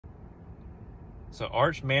So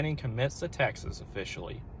Arch Manning commits to Texas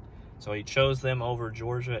officially. So he chose them over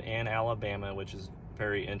Georgia and Alabama, which is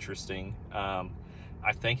very interesting.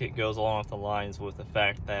 I think it goes along with the lines with the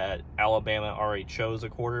fact that Alabama already chose a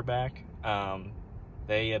quarterback.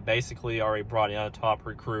 They basically already brought in a top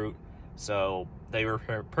recruit, so they were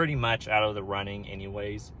pretty much out of the running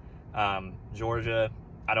anyways. Georgia,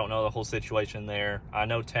 I don't know the whole situation there. I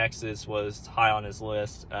know Texas was high on his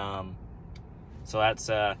list. So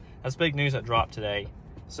that's big news that dropped today.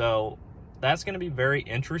 So that's going to be very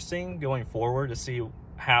interesting going forward to see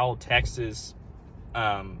how Texas,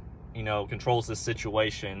 controls this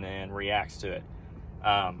situation and reacts to it.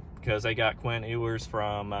 Because they got Quinn Ewers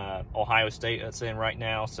from Ohio State that's in right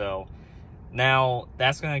now. So now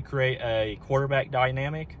that's going to create a quarterback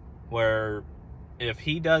dynamic where if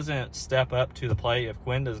he doesn't step up to the plate, if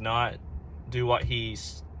Quinn does not do what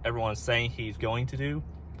everyone's saying he's going to do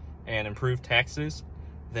and improve Texas,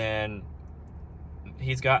 then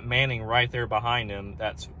he's got Manning right there behind him.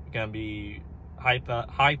 That's going to be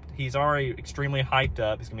hyped. He's already extremely hyped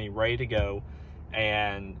up. He's going to be ready to go,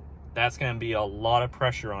 and that's going to be a lot of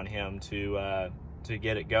pressure on him to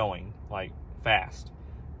get it going like fast.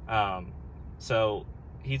 So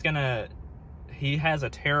he has a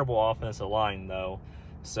terrible offensive line though.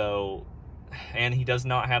 So, and he does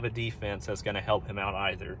not have a defense that's going to help him out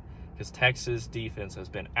either, because Texas defense has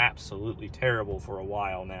been absolutely terrible for a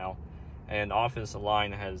while now, and offensive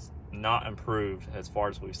line has not improved as far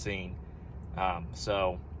as we've seen.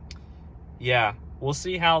 So yeah, we'll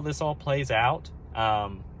see how this all plays out.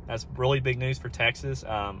 That's really big news for Texas.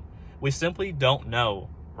 We simply don't know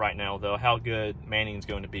right now, though, how good Manning's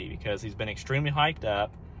going to be, because he's been extremely hyped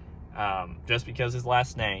up just because his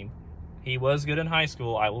last name. He was good in high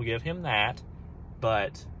school, I will give him that,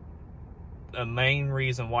 but the main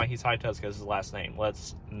reason why he's hyped up is because of his last name.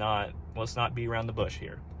 Let's not beat around the bush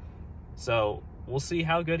here. So we'll see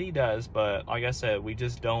how good he does, but like I said, we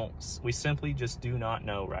simply just do not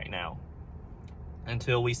know right now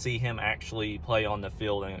until we see him actually play on the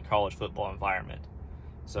field in a college football environment.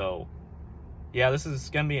 So yeah, this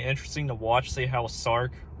is going to be interesting to watch, see how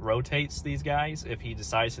Sark rotates these guys, if he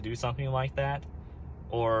decides to do something like that,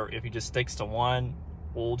 or if he just sticks to one.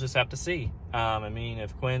 We'll just have to see.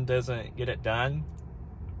 If Quinn doesn't get it done,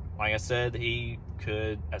 like I said, he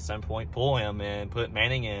could at some point pull him and put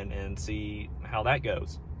Manning in and see how that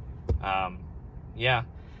goes. Yeah,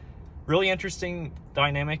 really interesting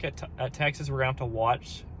dynamic at Texas. We're going to have to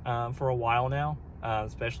watch for a while now,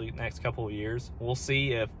 especially the next couple of years. We'll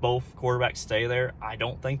see if both quarterbacks stay there. I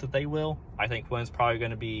don't think that they will. I think Quinn's probably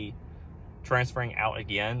going to be transferring out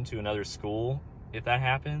again to another school if that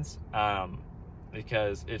happens,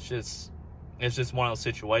 because it's just one of those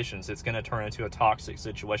situations. It's going to turn into a toxic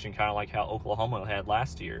situation, kind of like how Oklahoma had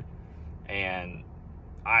last year, and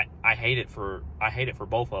I hate it for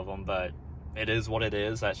both of them, but it is what it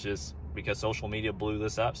is. That's just because social media blew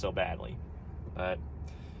this up so badly. But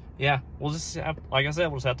yeah, we'll just like I said,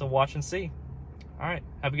 we'll just have to watch and see. All right,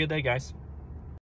 have a good day, guys.